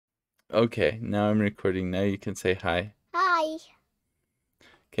Okay, now I'm recording. Now you can say hi. Hi,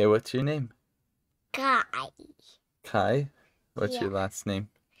 Okay, what's your name? Kai. Kai? What's Yeah. your last name?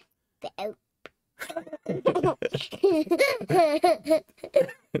 Boop.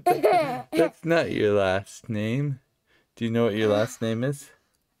 That's not your last name. Do you know what your last name is?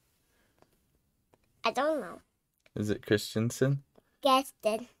 I don't know. Is it Christensen?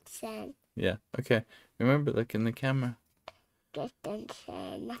 Christensen. Yeah, okay. Remember, look in the camera.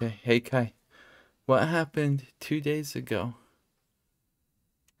 Christensen. Okay, hey Kai. What happened 2 days ago?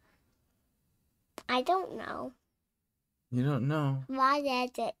 I don't know. You don't know? Why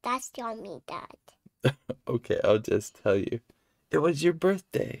is it? That's telling me that. Okay, I'll just tell you. It was your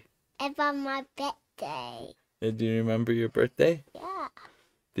birthday. It was my birthday. Do you remember your birthday? Yeah.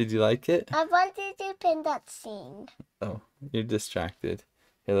 Did you like it? I wanted to pin that scene. Oh, you're distracted.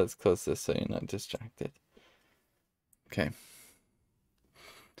 Here, let's close this so you're not distracted. Okay.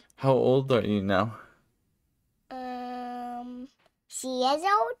 How old are you now? 6 years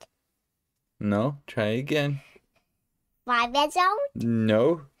old? No, try again. 5 years old?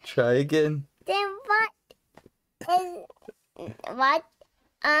 No, try again. Then what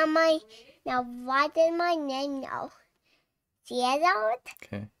am I now? What is my name now? 6 years old?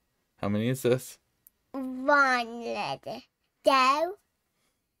 Okay. How many is this? 1 letter. Two.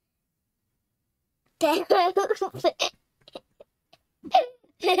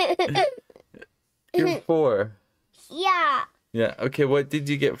 You're 4. Yeah. Yeah, okay, what did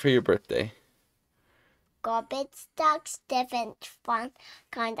you get for your birthday? Garbage trucks, different fun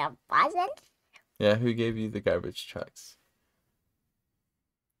kind of presents. Yeah, who gave you the garbage trucks?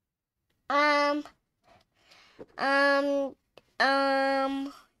 The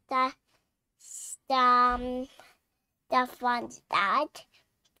the friend's dad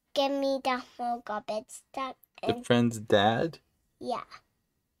give me the whole garbage truck. The friend's dad? Yeah.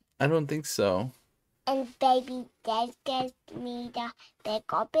 I don't think so. And baby Dave gave me the big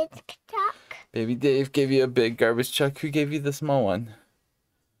garbage truck. Baby Dave gave you a big garbage truck. Who gave you the small one?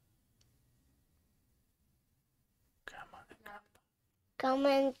 Come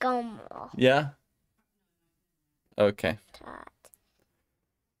and come. Yeah? Okay.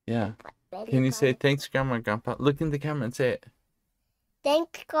 Yeah. Can you say thanks, Grandma and Grandpa? Look in the camera and say it.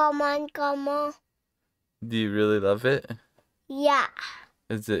 Thanks, come on, come on. Do you really love it? Yeah.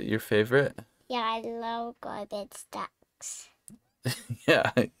 Is it your favorite? Yeah, I love garbage trucks.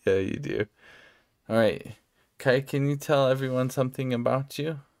 Yeah, you do. All right. Kai, can you tell everyone something about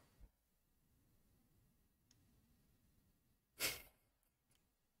you?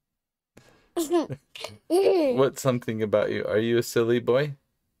 What's something about you? Are you a silly boy?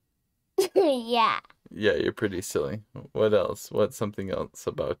 Yeah. Yeah, you're pretty silly. What else? What's something else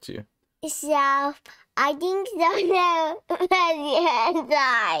about you? So, I think so.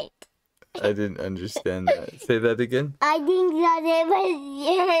 Right. I didn't understand that. Say that again. I think so.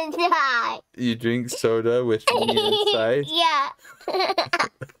 Right. You drink soda with me inside? Yeah.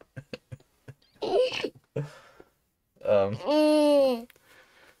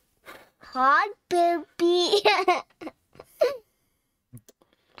 Hot baby.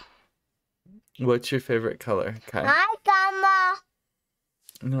 What's your favorite color, Kai? Hi, Grandma.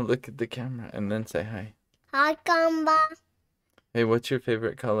 No, look at the camera and then say hi. Hi, Grandma. Hey, what's your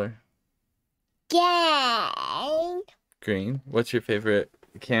favorite color? Gang. Green. What's your favorite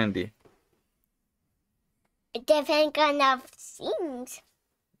candy? Different kind of things.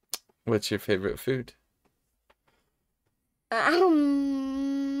 What's your favorite food?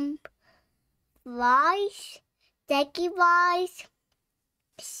 Rice, sticky rice,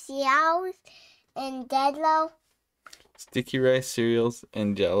 shells, and jello. Sticky rice, cereals,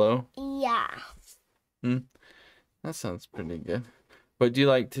 and Jello. Yeah. That sounds pretty good. What do you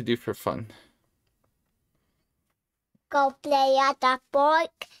like to do for fun? Go play at the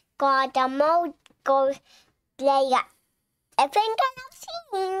park, go at the mall, go play at different kind of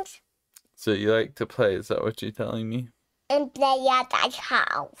things. So you like to play, is that what you're telling me? And play at the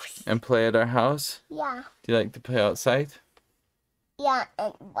house. And play at our house? Yeah. Do you like to play outside? Yeah,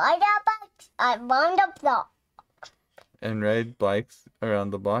 and ride our bikes around the block. And ride bikes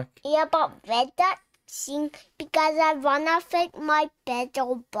around the block? Yeah, but with that thing, because I wanna fix my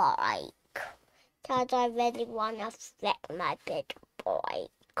pedal bike. Because I really wanna fix my pedal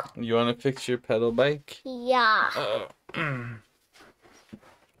bike. You want to fix your pedal bike? Yeah.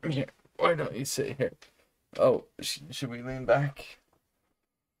 Here, why don't you sit here? Oh, should we lean back?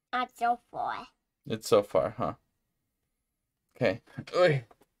 Not so far. It's so far, huh? Okay. Oi.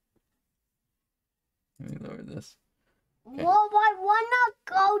 Let me lower this. Okay. Well, I wanna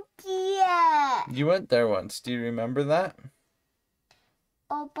go there. You went there once. Do you remember that?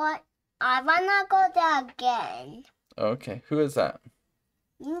 Oh, but I wanna go there again. Okay, who is that?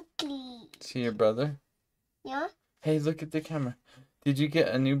 Hinkley. Is he your brother? Yeah? Hey, look at the camera. Did you get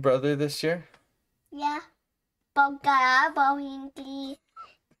a new brother this year? Yeah. Pagkara, Hinkley.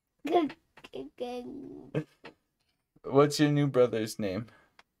 What's your new brother's name?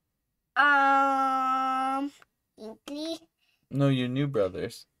 Hinkley. No, your new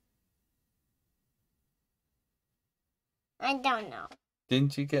brother's. I don't know.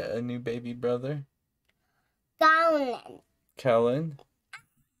 Didn't you get a new baby brother? Gowland. Kellen?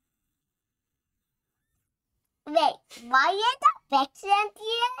 Wait, why is the accent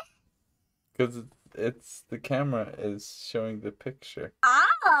here? Because it's the camera is showing the picture.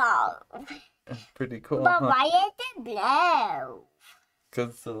 Oh. Pretty cool, But huh? why is it blue?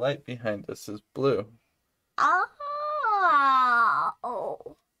 Because the light behind us is blue. Oh.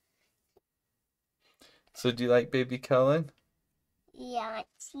 So do you like baby Kellen? Yeah,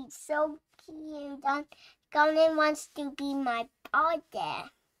 she's so cute. And Gowland wants to be my brother.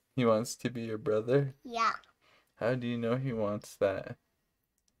 He wants to be your brother? Yeah. How do you know he wants that?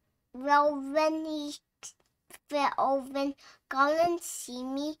 Well, when Gowland see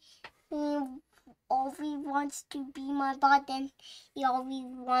me, he always wants to be my brother, and he always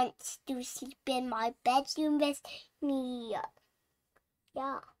wants to sleep in my bedroom with me.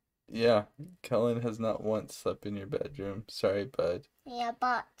 Yeah. Yeah, Kellen has not once slept in your bedroom. Sorry, bud. Yeah,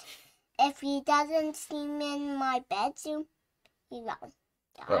 but if he doesn't sleep in my bedroom, he will.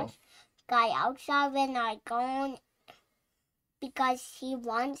 Oh. Go outside when I go on because he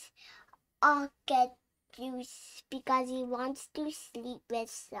wants because he wants to sleep with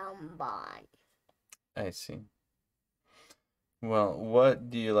someone. I see. Well, what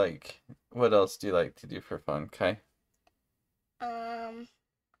do you like? What else do you like to do for fun, Kai?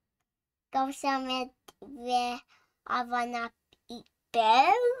 Go somewhere where I wanna eat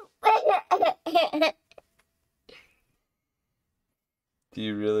bear. Do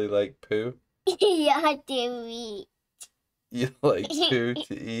you really like poo? Yeah, do we? You like poo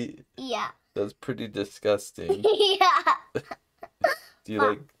to eat? Yeah. That's pretty disgusting. Yeah. Do you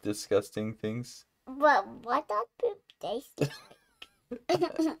like disgusting things? But what does poop taste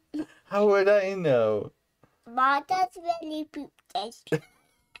like? How would I know? What does really poop taste like?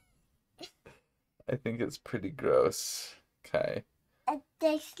 I think it's pretty gross, Kai. It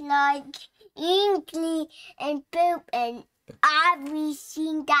tastes like inkly and poop and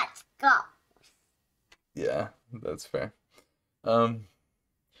everything that's got. Yeah, that's fair. Well,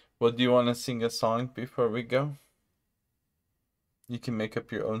 do you want to sing a song before we go? You can make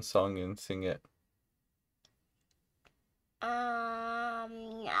up your own song and sing it.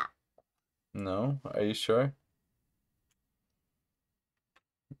 Yeah. No? Are you sure?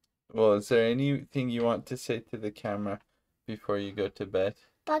 Well, is there anything you want to say to the camera before you go to bed?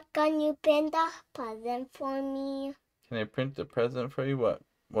 But can you print a present for me? Can I print a present for you?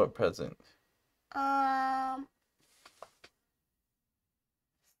 What present?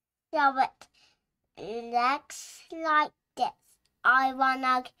 Yeah, but looks like this. I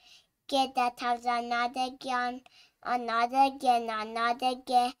wanna get that house another again, another again, another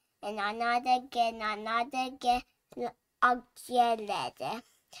again, and another again, another again, later.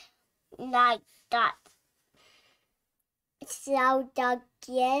 Like that. So the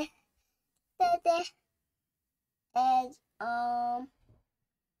gear is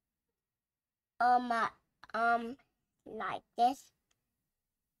like this.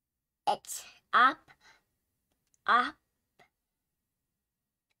 It's up,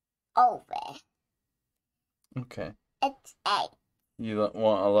 over. Okay. It's 8. You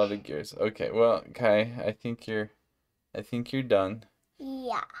want a lot of gears. Okay, well, Kai, I think you're done.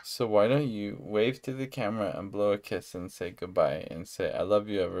 Yeah. So why don't you wave to the camera and blow a kiss and say goodbye and say I love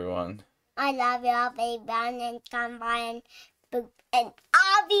you, everyone. I love you, everyone, and combine and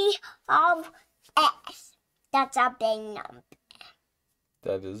Abby of S. That's a big number.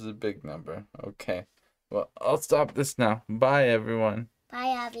 That is a big number. Okay. Well, I'll stop this now. Bye, everyone.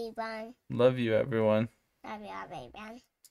 Bye, everyone. Love you, everyone. Love you, everyone.